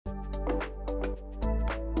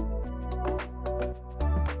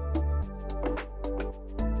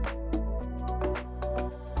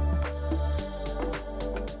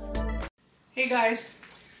Hey guys,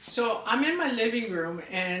 so I'm in my living room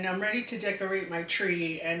and I'm ready to decorate my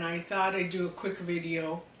tree, and I thought I'd do a quick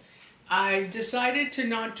video. I decided to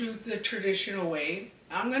not do the traditional way.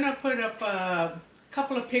 I'm gonna put up a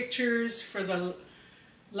couple of pictures for the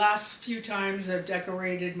last few times I've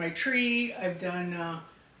decorated my tree. I've done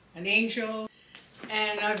an angel,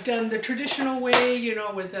 and I've done the traditional way, you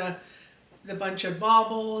know, with the bunch of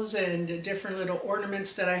baubles and different little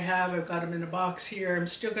ornaments that I have. I've got them in a box here. I'm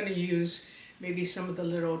still going to use maybe some of the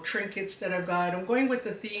little trinkets that I've got. I'm going with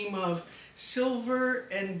the theme of silver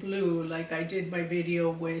and blue, like I did my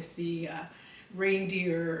video with the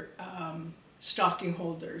reindeer stocking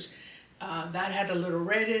holders. That had a little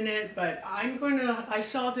red in it, but I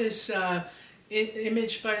saw this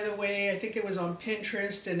image, by the way. I think it was on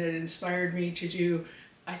Pinterest, and it inspired me to do,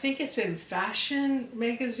 I think it's in fashion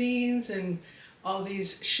magazines and all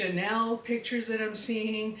these Chanel pictures that I'm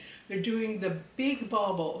seeing. They're doing the big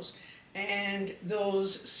baubles, and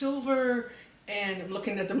those silver, and I'm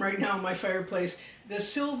looking at them right now in my fireplace, the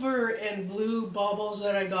silver and blue baubles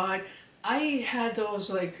that I got, I had those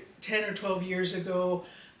like 10 or 12 years ago.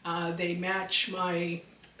 They match my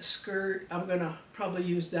skirt. I'm gonna probably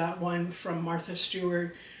use that one from Martha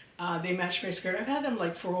Stewart. They match my skirt. I've had them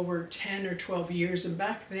like for over 10 or 12 years, and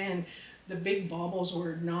back then the big baubles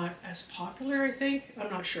were not as popular, I think.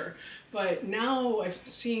 I'm not sure. But now I'm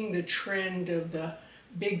seeing the trend of the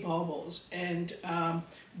big baubles and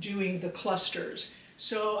doing the clusters.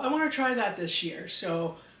 So I want to try that this year.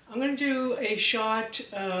 So I'm going to do a shot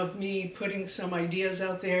of me putting some ideas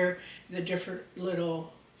out there, the different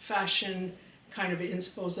little fashion kind of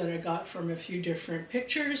inspos that I got from a few different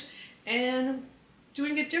pictures, and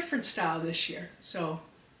doing a different style this year. So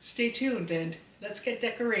stay tuned and let's get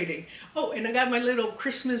decorating. Oh, and I got my little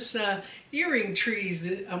Christmas earring trees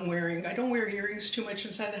that I'm wearing. I don't wear earrings too much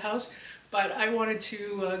inside the house, but I wanted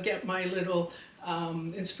to get my little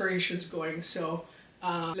inspirations going. So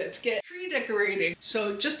let's get tree decorating.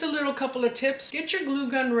 So just a little couple of tips. Get your glue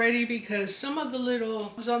gun ready, because some of the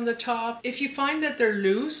little on the top, if you find that they're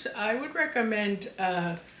loose, I would recommend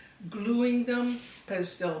gluing them,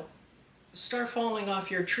 because they'll start falling off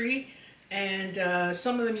your tree, and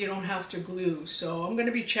some of them you don't have to glue. So I'm going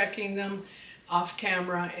to be checking them off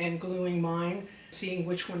camera and gluing mine, seeing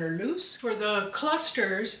which one are loose. For the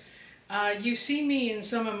clusters, you see me in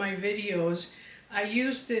some of my videos, I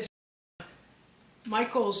use this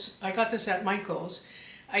Michael's, I got this at Michael's.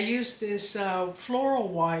 I use this floral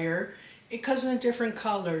wire. It comes in different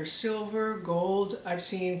colors, silver, gold. I've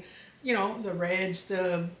seen, you know, the reds,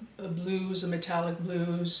 the blues, the metallic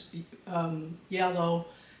blues, yellow,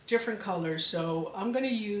 different colors. So I'm going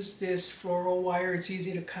to use this floral wire. It's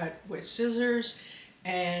easy to cut with scissors,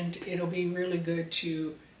 and it'll be really good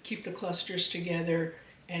to keep the clusters together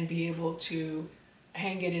and be able to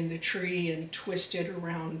hang it in the tree and twist it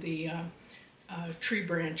around the tree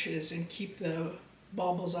branches and keep the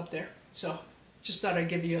baubles up there. So just thought I'd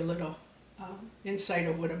give you a little insight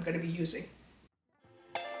of what I'm going to be using.